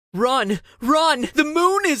Run! Run! The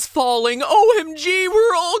moon is falling! OMG,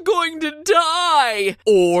 we're all going to die!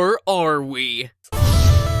 Or are we?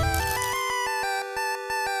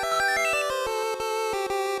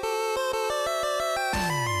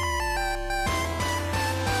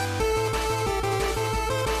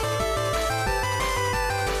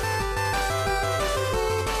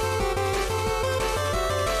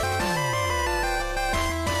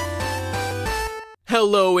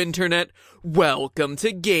 Hello, Internet. Welcome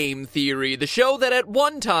to Game Theory, the show that at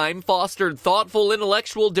one time fostered thoughtful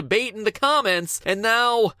intellectual debate in the comments, and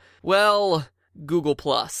now, well, Google+.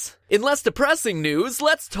 In less depressing news,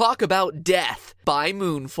 let's talk about death by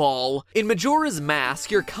moonfall. In Majora's Mask,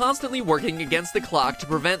 you're constantly working against the clock to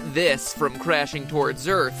prevent this from crashing towards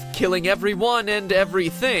Earth, killing everyone and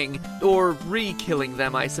everything, or re-killing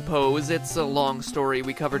them, I suppose. It's a long story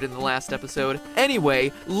we covered in the last episode.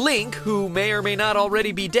 Anyway, Link, who may or may not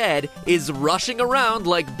already be dead, is rushing around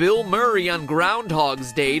like Bill Murray on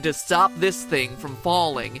Groundhog's Day to stop this thing from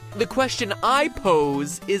falling. The question I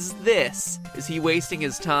pose is this: is he wasting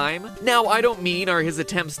his time? Now, I don't mean are his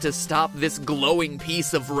attempts to stop this glowing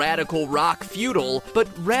piece of radical rock futile, but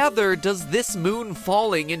rather does this moon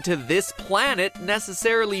falling into this planet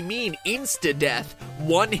necessarily mean insta-death?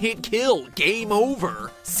 One-hit kill, game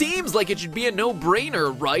over. Seems like it should be a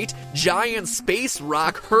no-brainer, right? Giant space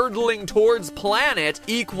rock hurtling towards planet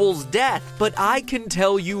equals death. But I can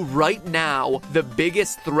tell you right now, the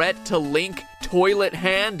biggest threat to Link, Toilet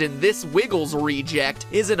Hand, and this Wiggles reject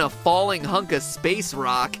isn't a falling hunk of space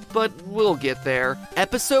rock, but we'll get there.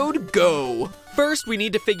 Episode go! First, we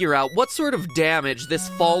need to figure out what sort of damage this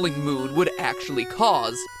falling moon would actually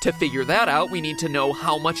cause. To figure that out, we need to know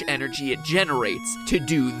how much energy it generates. To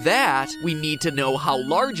do that, we need to know how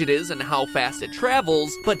large it is and how fast it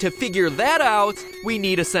travels, but to figure that out, we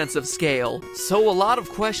need a sense of scale. So a lot of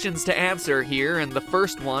questions to answer here, and the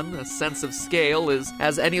first one, a sense of scale, is,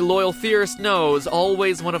 as any loyal theorist knows,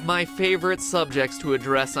 always one of my favorite subjects to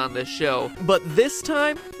address on this show. But this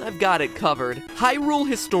time, I've got it covered. Hyrule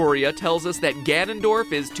Historia tells us that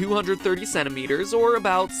Ganondorf is 230 centimeters, or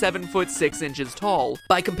about 7 foot 6 inches tall.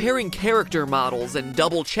 By comparing character models and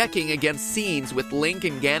double-checking against scenes with Link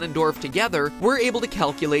and Ganondorf together, we're able to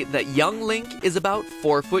calculate that young Link is about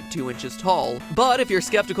 4 foot 2 inches tall. But if you're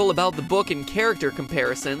skeptical about the book and character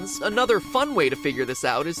comparisons, another fun way to figure this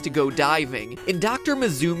out is to go diving. In Dr.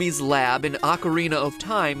 Mizumi's lab in Ocarina of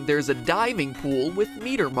Time, there's a diving pool with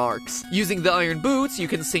meter marks. Using the iron boots, you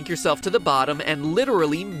can sink yourself to the bottom and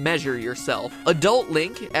literally measure yourself. Adult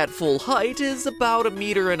Link, at full height, is about 1.5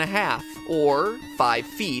 meters, or 5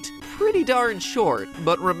 feet. Pretty darn short,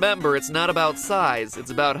 but remember, it's not about size,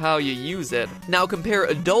 it's about how you use it. Now compare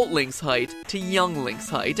adult Link's height to young Link's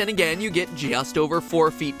height, and again, you get just over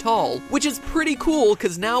 4 feet tall, which is pretty cool,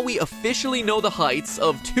 because now we officially know the heights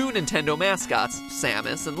of 2 Nintendo mascots,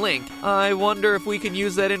 Samus and Link. I wonder if we can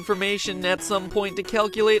use that information at some point to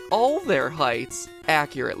calculate all their heights.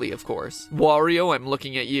 Accurately, of course. Wario, I'm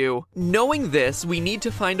looking at you. Knowing this, we need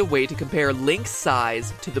to find a way to compare Link's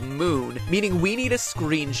size to the moon, meaning we need a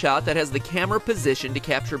screenshot that has the camera positioned to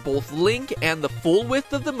capture both Link and the full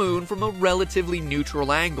width of the moon from a relatively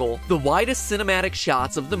neutral angle. The widest cinematic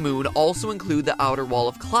shots of the moon also include the outer wall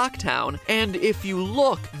of Clocktown, and if you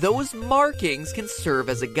look, those markings can serve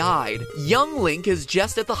as a guide. Young Link is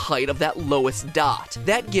just at the height of that lowest dot.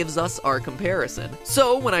 That gives us our comparison.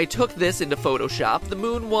 So when I took this into Photoshop, the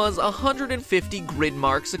moon was 150 grid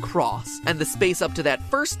marks across, and the space up to that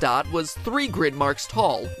first dot was 3 grid marks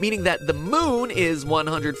tall, meaning that the moon is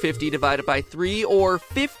 150 divided by 3, or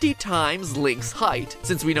 50 times Link's height.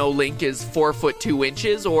 Since we know Link is 4 foot 2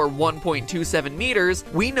 inches, or 1.27 meters,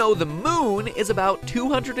 we know the moon is about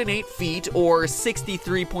 208 feet, or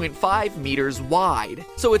 63.5 meters wide.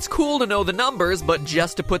 So it's cool to know the numbers, but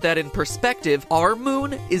just to put that in perspective, our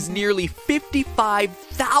moon is nearly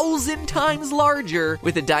 55,000 times larger,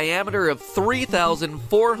 with a diameter of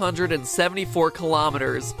 3,474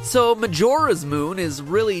 kilometers. So Majora's moon is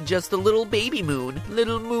really just a little baby moon.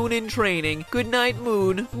 Little moon in training. Good night,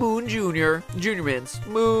 moon. Moon Junior. Junior Mints.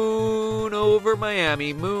 Moon over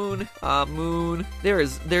Miami. Moon. Moon.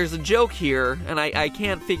 There's a joke here, and I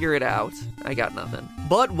can't figure it out. I got nothing.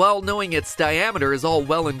 But while knowing its diameter is all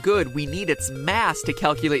well and good, we need its mass to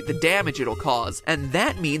calculate the damage it'll cause, and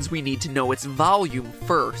that means we need to know its volume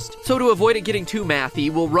first. So to avoid it getting too mathy,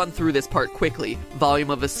 we'll run through this part quickly. Volume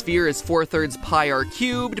of a sphere is 4/3 pi r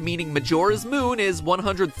cubed, meaning Majora's moon is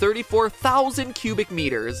 134,000 cubic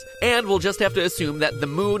meters. And we'll just have to assume that the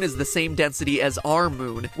moon is the same density as our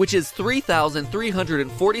moon, which is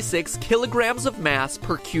 3,346 kilograms of mass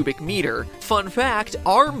per cubic meter. Fun fact,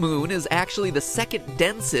 our moon is actually the second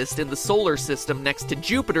densest in the solar system next to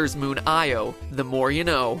Jupiter's moon Io. The more you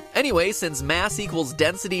know. Anyway, since mass equals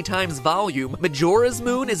density times volume, Majora's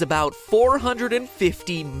moon is about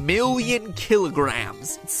 450 million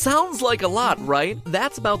kilograms. Sounds like a lot, right?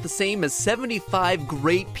 That's about the same as 75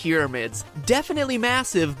 Great Pyramids. Definitely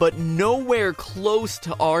massive, but nowhere close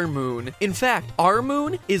to our moon. In fact, our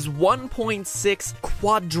moon is 1.6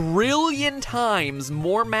 quadrillion times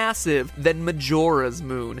more massive than Majora's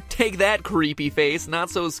moon. Take that, creepy face.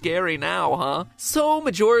 Not so scary now, huh? So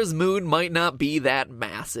Majora's moon might not be that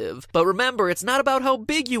massive. But remember, it's not about how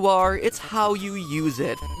big you are, it's how you use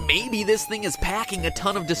it. Maybe this thing is packing a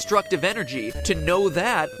ton of destructive energy. To know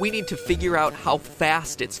that, we need to figure out how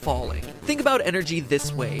fast it's falling. Think about energy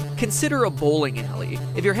this way. Consider a bowling alley.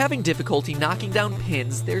 If you're having difficulty knocking down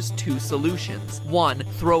pins, there's two solutions. 1,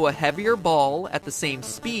 throw a heavier ball at the same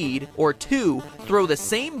speed, or 2, throw the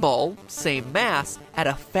same ball, same mass, at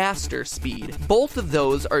a faster speed. Both of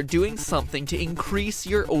those are doing something to increase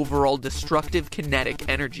your overall destructive kinetic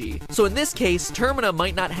energy. So in this case, Termina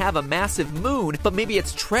might not have a massive moon, but maybe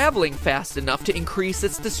it's traveling fast enough to increase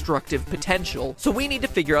its destructive potential. So we need to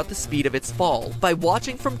figure out the speed of its fall. By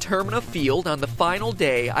watching from Termina Field on the final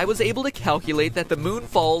day, I was able to calculate that the moon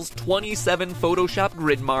falls 27 Photoshop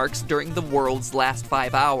grid marks during the world's last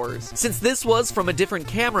 5 hours. Since this was from a different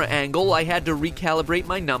camera angle, I had to recalibrate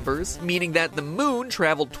my numbers, meaning that the moon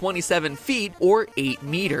traveled 27 feet or 8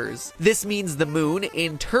 meters. This means the moon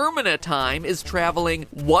in Termina time is traveling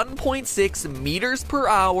 1.6 meters per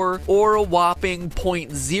hour or a whopping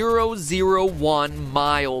 0.001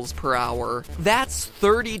 miles per hour. That's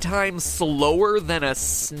 30 times slower than a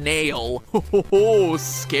snail. Oh,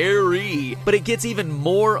 scary. But it gets even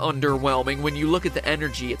more underwhelming when you look at the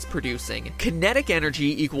energy it's producing. Kinetic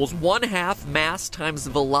energy equals 1/2 mass times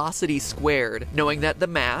velocity squared, knowing that the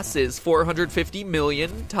mass is 450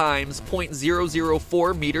 million times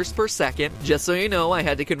 0.004 meters per second. Just so you know, I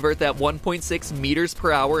had to convert that 1.6 meters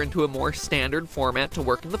per hour into a more standard format to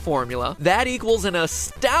work in the formula. That equals an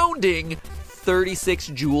astounding 36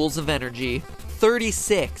 joules of energy.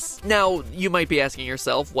 36. Now, you might be asking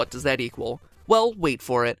yourself, what does that equal? Well, wait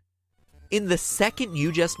for it. In the second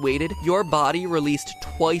you just waited, your body released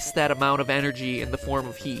twice that amount of energy in the form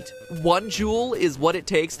of heat. 1 joule is what it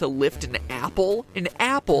takes to lift an apple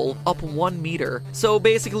up 1 meter. So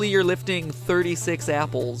basically you're lifting 36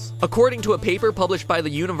 apples. According to a paper published by the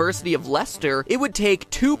University of Leicester, it would take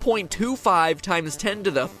 2.25 times 10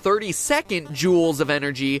 to the 32nd joules of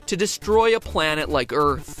energy to destroy a planet like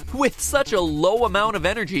Earth. With such a low amount of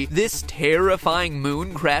energy, this terrifying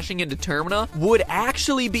moon crashing into Termina would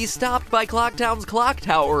actually be stopped by Clocktown's clock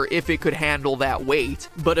tower if it could handle that weight.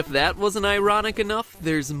 But if that wasn't ironic enough,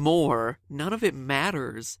 there's more. None of it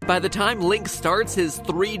matters. By the time Link starts his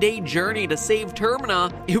 3-day journey to save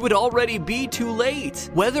Termina, it would already be too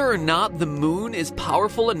late. Whether or not the moon is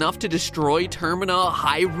powerful enough to destroy Termina,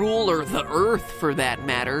 Hyrule, or the Earth for that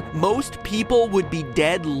matter, most people would be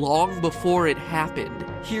dead long before it happened.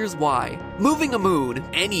 Here's why. Moving a moon,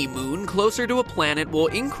 any moon, closer to a planet will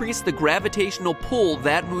increase the gravitational pull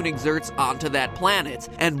that moon exerts onto that planet,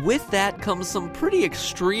 and with that comes some pretty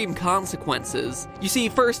extreme consequences. You see,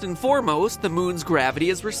 first and foremost, the moon's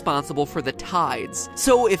gravity is responsible for the tides.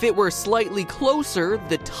 So if it were slightly closer,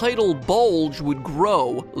 the tidal bulge would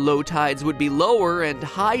grow, low tides would be lower, and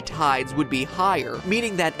high tides would be higher,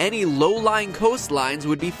 meaning that any low-lying coastlines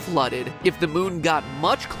would be flooded. If the moon got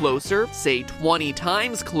much closer, say 20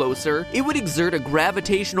 times closer, it would exert a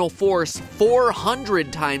gravitational force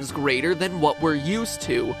 400 times greater than what we're used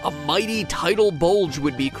to. A mighty tidal bulge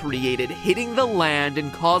would be created, hitting the land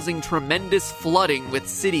and causing tremendous flooding with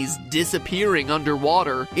cities disappearing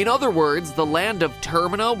underwater. In other words, the land of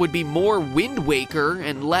Termina would be more Wind Waker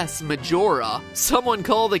and less Majora. Someone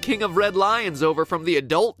call the King of Red Lions over from the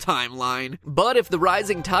adult timeline. But if the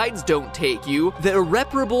rising tides don't take you, the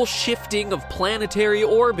irreparable shifting of planetary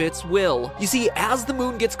orbits will. You see, as the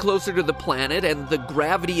moon gets closer to the planet and the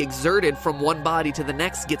gravity exerted from one body to the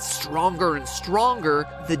next gets stronger and stronger,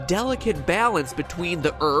 the delicate balance between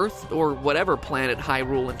the Earth, or whatever planet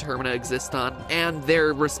Hyrule and Termina exist on, and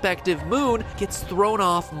their respective moon gets thrown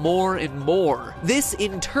off more and more. This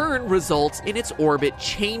in turn results in its orbit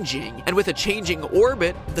changing, and with a changing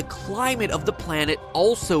orbit, the climate of the planet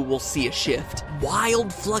also will see a shift.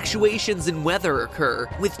 Wild fluctuations in weather occur,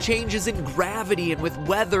 with changes in gravity and with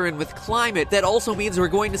weather and with climate. That also means we're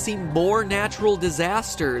going to see more natural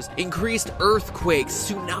disasters, increased earthquakes,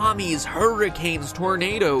 tsunamis, hurricanes,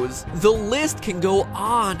 tornadoes. The list can go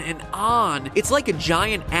on and on. It's like a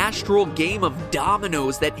giant astral game of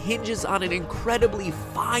dominoes that hinges on an incredibly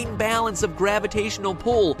fine balance of gravitational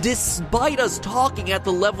pull, despite us talking at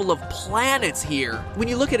the level of planets here. When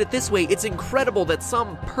you look at it this way, it's incredible that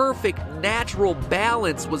some perfect natural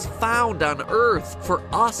balance was found on Earth for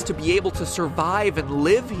us to be able to survive and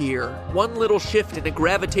live here. One little shift in a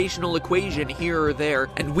gravitational equation here or there,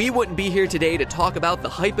 and we wouldn't be here today to talk about the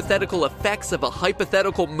hypothetical effects of a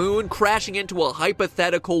hypothetical moon crashing into a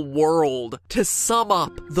hypothetical world. To sum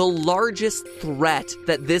up, the largest threat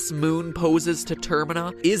that this moon poses to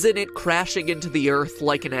Termina isn't it crashing into the Earth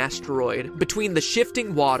like an asteroid. Between the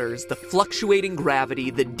shifting waters, the fluctuating gravity,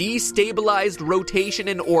 the destabilized rotation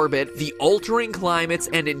in orbit, the altering climates,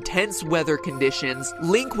 and intense weather conditions,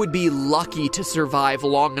 Link would be lucky to survive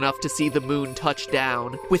long enough to see the moon touch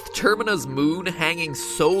down. With Termina's moon hanging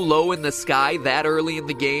so low in the sky that early in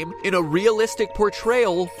the game, in a realistic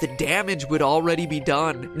portrayal, the damage would already be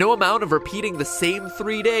done. No amount of repeating the same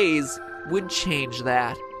 3 days would change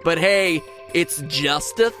that. But hey, it's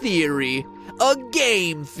just a theory. A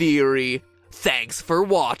game theory. Thanks for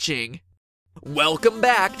watching. Welcome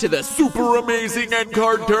back to the Super Amazing End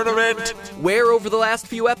Card Tournament, where over the last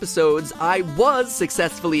few episodes, I was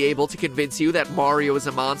successfully able to convince you that Mario is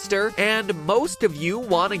a monster, and most of you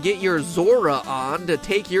want to get your Zora on to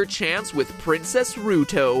take your chance with Princess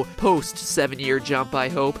Ruto, post 7-year jump, I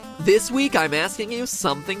hope. This week, I'm asking you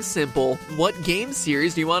something simple. What game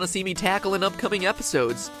series do you want to see me tackle in upcoming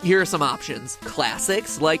episodes? Here are some options.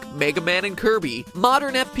 Classics like Mega Man and Kirby,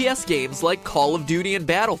 modern FPS games like Call of Duty and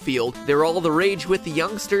Battlefield, they're all the rage with the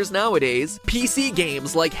youngsters nowadays, PC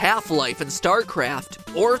games like Half-Life and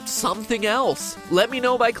StarCraft, or something else. Let me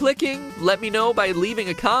know by clicking, let me know by leaving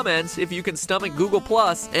a comment if you can stomach Google+,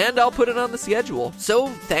 and I'll put it on the schedule. So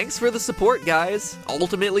thanks for the support, guys.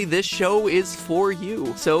 Ultimately, this show is for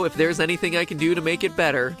you. So if there's anything I can do to make it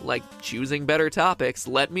better, like choosing better topics,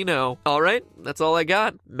 let me know. Alright, that's all I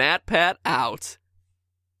got. Matt Pat out.